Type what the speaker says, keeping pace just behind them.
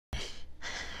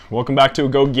Welcome back to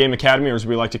Go Game Academy, or as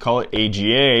we like to call it,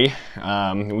 AGA.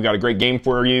 We got a great game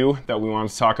for you that we want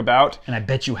to talk about. And I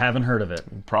bet you haven't heard of it.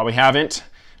 Probably haven't.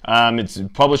 It's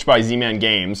published by Z-Man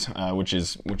Games, which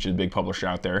is a big publisher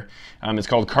out there. It's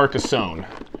called Carcassonne.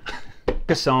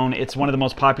 Carcassonne, it's one of the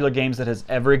most popular games that has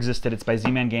ever existed. It's by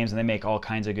Z-Man Games, and they make all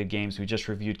kinds of good games. We just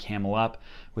reviewed Camel Up,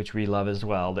 which we love as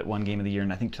well. That won Game of the Year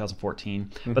in, I think,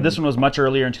 2014. But this one was much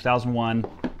earlier in 2001.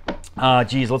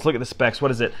 Geez, let's look at the specs.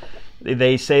 What is it?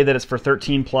 They say that it's for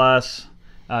 13 plus,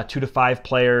 2 to 5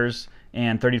 players,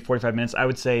 and 30 to 45 minutes. I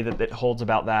would say that it holds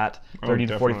about that, 30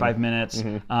 to 45 minutes.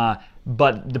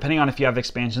 But depending on if you have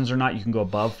expansions or not, you can go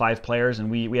above 5 players,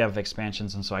 and we have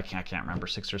expansions, and so I can't remember,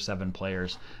 6 or 7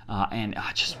 players, and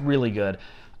just really good.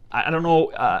 I don't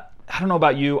know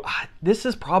about you. This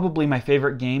is probably my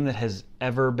favorite game that has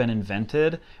ever been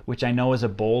invented, which I know is a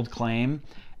bold claim,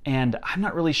 and I'm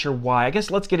not really sure why. I guess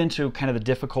let's get into kind of the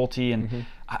difficulty, and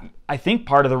I think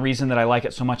part of the reason that I like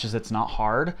it so much is it's not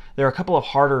hard. There are a couple of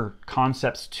harder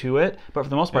concepts to it, but for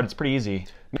the most part, it's pretty easy.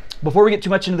 Before we get too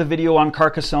much into the video on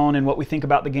Carcassonne and what we think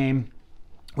about the game,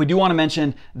 we do want to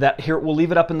mention that here, we'll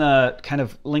leave it up in the, kind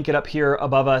of link it up here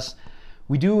above us.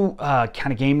 We do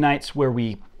kind of game nights where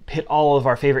we pit all of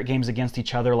our favorite games against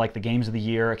each other, like the games of the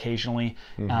year occasionally.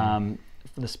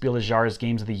 The Spiel des Jahres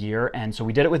games of the year, and so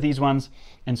we did it with these ones.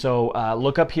 And so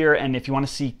look up here, and if you want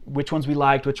to see which ones we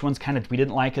liked, which ones kind of we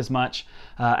didn't like as much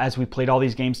as we played all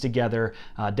these games together,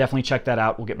 definitely check that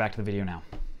out. We'll get back to the video now.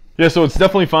 Yeah, so it's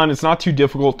definitely fun. It's not too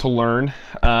difficult to learn.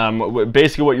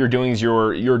 Basically, what you're doing is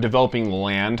you're developing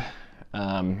land,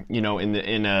 you know,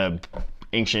 in a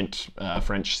ancient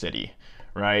French city,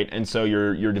 right? And so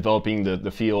you're developing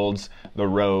the fields, the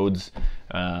roads.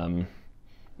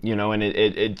 You know, and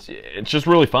it's just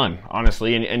really fun,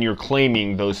 honestly, and you're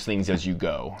claiming those things as you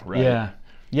go, right?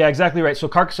 Yeah, exactly right. So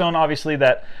Carcassonne, obviously,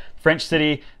 that French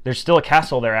city, there's still a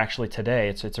castle there actually today.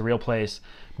 It's a real place.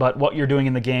 But what you're doing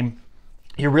in the game,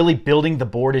 you're really building the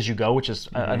board as you go, which is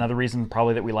another reason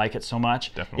probably that we like it so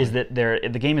much. Definitely. Is that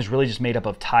the game is really just made up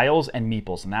of tiles and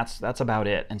meeples, and that's about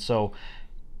it. And so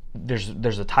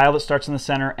there's a tile that starts in the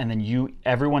center, and then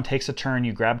everyone takes a turn.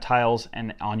 You grab tiles,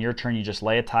 and on your turn you just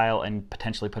lay a tile and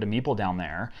potentially put a meeple down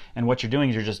there. And what you're doing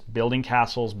is you're just building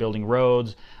castles, building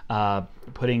roads,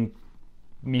 putting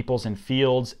meeples in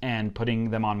fields, and putting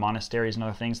them on monasteries and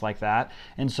other things like that.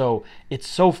 And so it's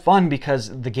so fun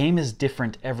because the game is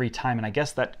different every time, and I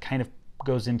guess that kind of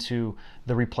goes into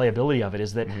the replayability of it,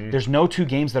 is that there's no two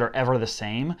games that are ever the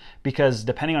same, because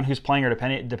depending on who's playing, or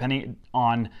depending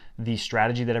on the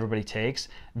strategy that everybody takes,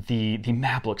 the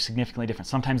map looks significantly different.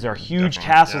 Sometimes there are huge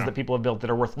castles that people have built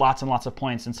that are worth lots and lots of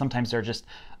points, and sometimes there are just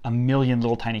a million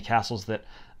little tiny castles that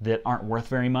aren't worth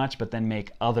very much, but then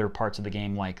make other parts of the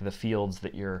game, like the fields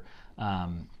that you're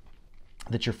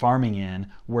farming in,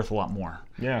 worth a lot more.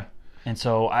 Yeah. And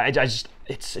so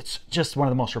it's just one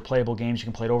of the most replayable games. You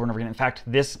can play it over and over again. In fact,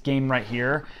 this game right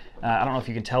here, I don't know if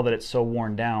you can tell that it's so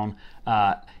worn down.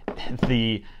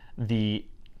 The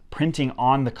printing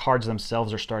on the cards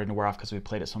themselves are starting to wear off because we've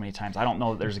played it so many times. I don't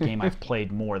know that there's a game I've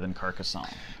played more than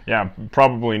Carcassonne. Yeah,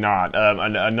 probably not.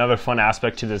 Another fun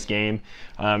aspect to this game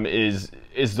is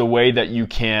the way that you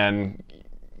can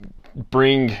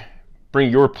bring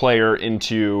your player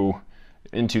into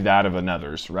that of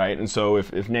another's, right? And so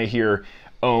if Nate here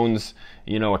owns,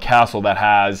 you know, a castle that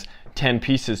has 10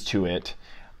 pieces to it,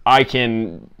 I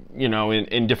can, you know,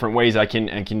 in different ways, I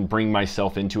can bring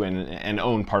myself into it and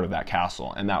own part of that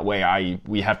castle, and that way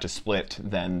we have to split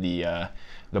then the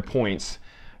points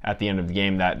at the end of the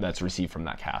game that's received from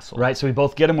that castle. Right, so we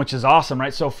both get them, which is awesome,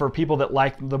 right? So for people that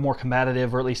like the more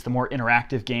combative, or at least the more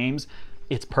interactive games,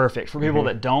 it's perfect. For people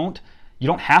that don't, you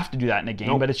don't have to do that in a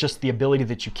game, but it's just the ability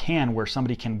that you can, where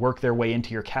somebody can work their way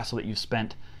into your castle that you've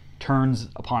spent turns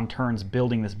upon turns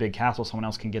building this big castle. Someone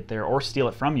else can get there or steal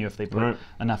it from you if they put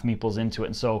enough meeples into it.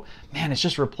 And so, man, it's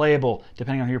just replayable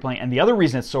depending on who you're playing. And the other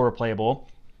reason it's so replayable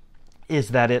is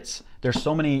that there's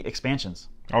so many expansions.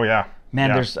 Oh yeah.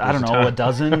 Man, there's I don't know, a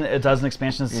dozen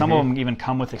expansions. Some of them even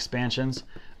come with expansions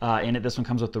in it. This one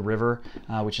comes with the river,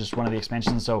 which is one of the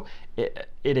expansions. So it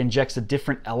injects a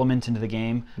different element into the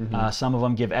game. Some of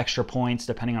them give extra points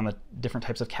depending on the different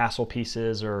types of castle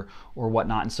pieces or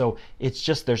whatnot. And so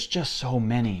there's just so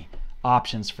many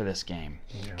options for this game.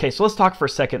 Okay, so let's talk for a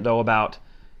second though about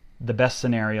the best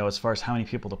scenario as far as how many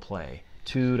people to play.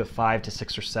 2 to 5 to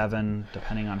 6 or 7,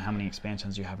 depending on how many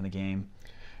expansions you have in the game.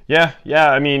 Yeah.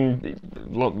 I mean,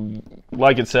 look,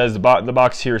 like it says, the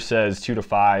box here says 2 to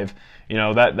 5. You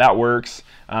know, that works.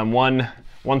 One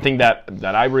thing that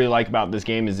I really like about this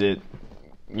game is you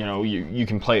know, you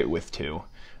can play it with 2,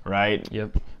 right?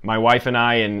 Yep. my wife and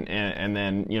I, and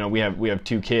then we have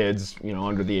 2 kids,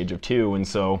 under the age of 2, and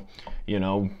so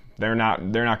they're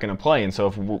not going to play, and so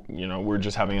if we're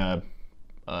just having a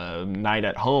night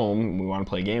at home, we want to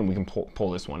play a game, we can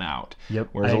pull this one out. Yep.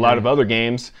 Whereas a lot of other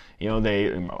games, a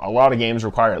lot of games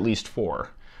require at least 4,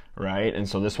 right? And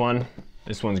so this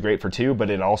one's great for 2, but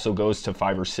it also goes to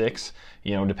 5 or 6,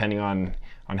 depending on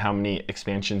how many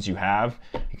expansions you have.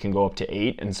 It can go up to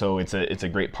 8, and so it's a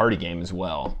great party game as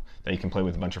well that you can play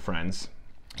with a bunch of friends.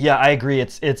 Yeah, I agree.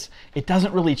 It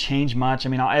doesn't really change much. I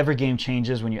mean, every game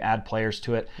changes when you add players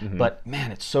to it, but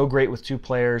man, it's so great with 2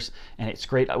 players, and it's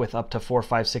great with up to 4,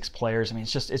 5, 6 players. I mean,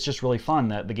 it's just really fun.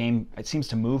 The game, it seems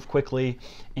to move quickly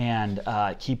and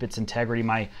keep its integrity.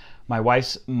 My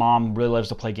wife's mom really loves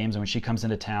to play games, and when she comes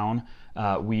into town,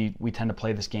 we tend to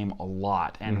play this game a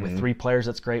lot. And with 3 players,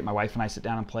 that's great. My wife and I sit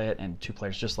down and play it, and 2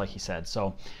 players, just like he said.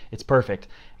 So it's perfect.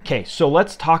 Okay, so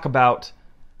let's talk about,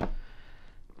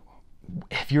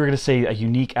 if you were going to say a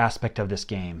unique aspect of this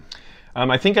game.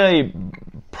 I think I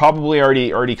probably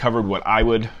already covered what I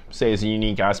would say is a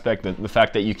unique aspect. The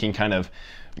fact that you can kind of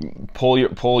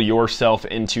pull yourself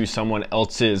into someone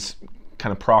else's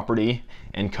kind of property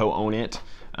and co-own it.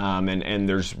 And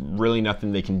there's really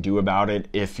nothing they can do about it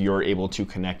if you're able to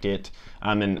connect it.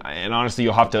 And honestly,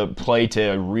 you'll have to play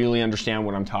to really understand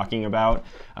what I'm talking about.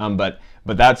 But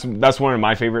that's one of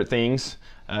my favorite things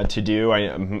to do.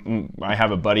 I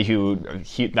have a buddy who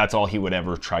that's all he would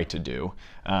ever try to do.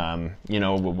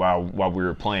 While we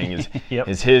were playing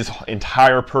is his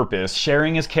entire purpose.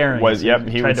 Sharing is caring.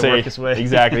 He would say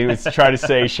exactly. He would try to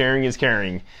say sharing is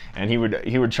caring, and he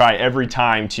would try every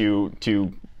time to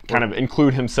kind of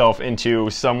include himself into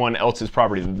someone else's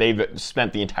property that they've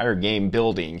spent the entire game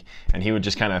building, and he would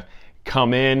just kind of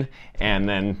come in and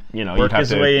then work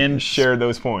his way in, share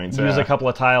those points, use a couple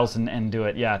of tiles and do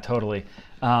it. Yeah, totally.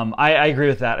 I agree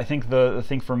with that. I think the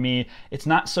thing for me, it's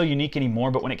not so unique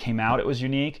anymore, but when it came out, it was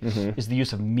unique, is the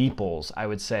use of meeples, I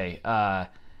would say.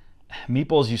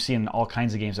 Meeples you see in all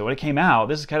kinds of games. So when it came out,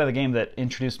 this is kind of the game that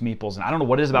introduced meeples. And I don't know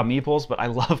what it is about meeples, but I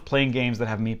love playing games that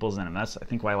have meeples in them. That's, I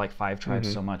think, why I like 5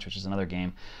 Tribes so much, which is another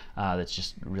game that's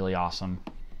just really awesome.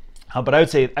 But I would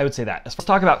say that. Let's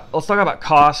talk about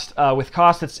cost. With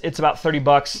cost, it's about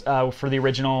 $30 for the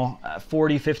original,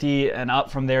 40, 50, and up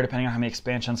from there, depending on how many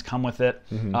expansions come with it.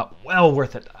 Well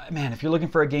worth it, man. If you're looking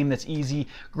for a game that's easy,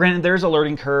 granted, there's a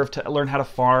learning curve to learn how to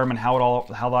farm and how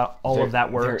all of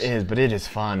that works. There is, but it is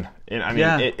fun.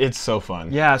 It's so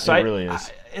fun. Yeah, so it really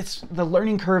is. The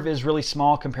learning curve is really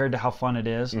small compared to how fun it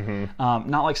is.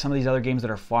 Not like some of these other games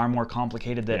that are far more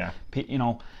complicated. That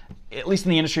at least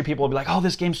in the industry, people will be like, "Oh,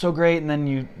 this game's so great," and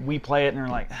then we play it and they're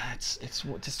like,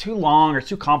 "It's too long or it's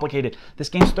too complicated." This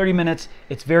game's 30 minutes.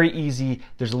 It's very easy.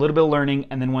 There's a little bit of learning,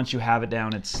 and then once you have it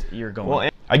down, you're going. Well,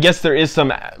 I guess there is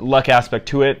some luck aspect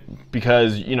to it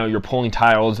because you're pulling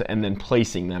tiles and then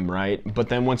placing them, right? But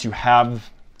then once you have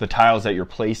the tiles that you're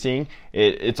placing,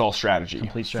 it's all strategy.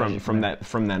 Complete strategy from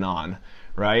then on,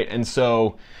 right? And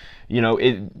so,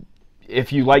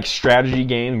 if you like strategy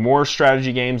games, more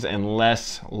strategy games and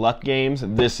less luck games,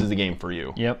 this is the game for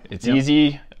you. It's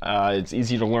easy. It's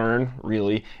easy to learn,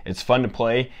 really. It's fun to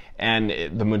play, and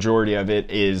the majority of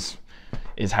it is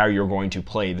how you're going to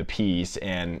play the piece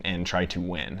and try to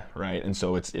win, right? And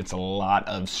so it's a lot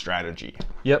of strategy.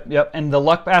 Yep. And the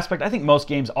luck aspect, I think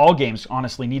all games,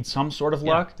 honestly, need some sort of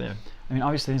luck. Yeah. I mean,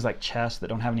 obviously things like chess that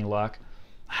don't have any luck,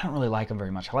 I don't really like them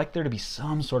very much. I like there to be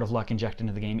some sort of luck injected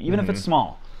into the game, even if it's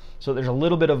small. So there's a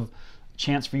little bit of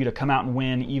chance for you to come out and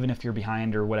win, even if you're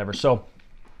behind or whatever. So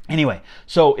anyway,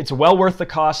 so it's well worth the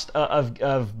cost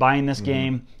of buying this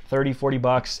game,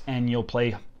 $30-40, and you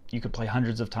could play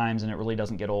hundreds of times, and it really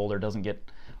doesn't get old or doesn't get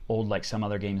old like some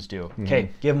other games do. Okay,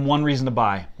 give them one reason to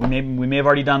buy. We may have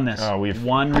already done this.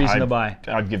 One reason to buy.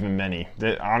 I'd give them many.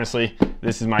 Honestly,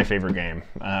 this is my favorite game.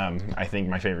 I think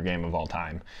my favorite game of all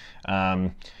time.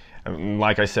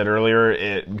 Like I said earlier,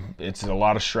 it's a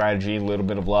lot of strategy, a little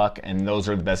bit of luck, and those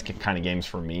are the best kind of games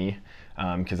for me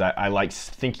because I like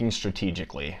thinking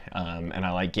strategically, and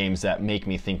I like games that make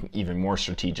me think even more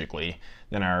strategically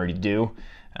than I already do.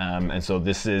 And so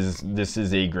this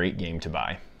is a great game to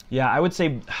buy. Yeah, I would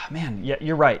say, man, yeah,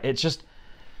 you're right.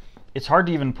 It's hard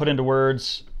to even put into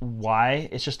words why.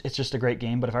 It's just a great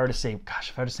game. But if I were to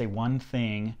say one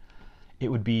thing, it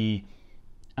would be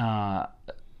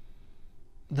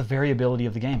the variability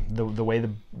of the game, the way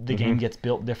the game gets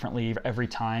built differently every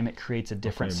time. It creates a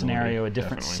different scenario, a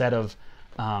different set of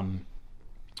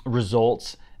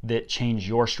results that change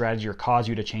your strategy or cause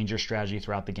you to change your strategy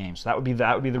throughout the game. So that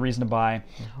would be the reason to buy.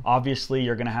 Obviously,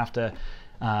 you're going to have to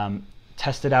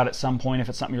test it out at some point if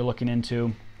it's something you're looking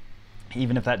into.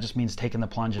 Even if that just means taking the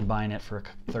plunge and buying it for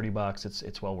 $30,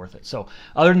 it's well worth it. So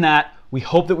other than that, we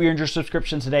hope that we earned your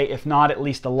subscription today. If not, at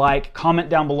least a like. Comment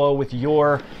down below with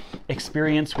your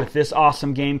experience with this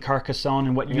awesome game, Carcassonne,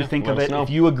 and what you think of it. If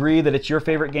you agree that it's your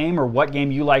favorite game or what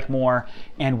game you like more,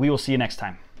 and we will see you next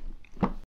time.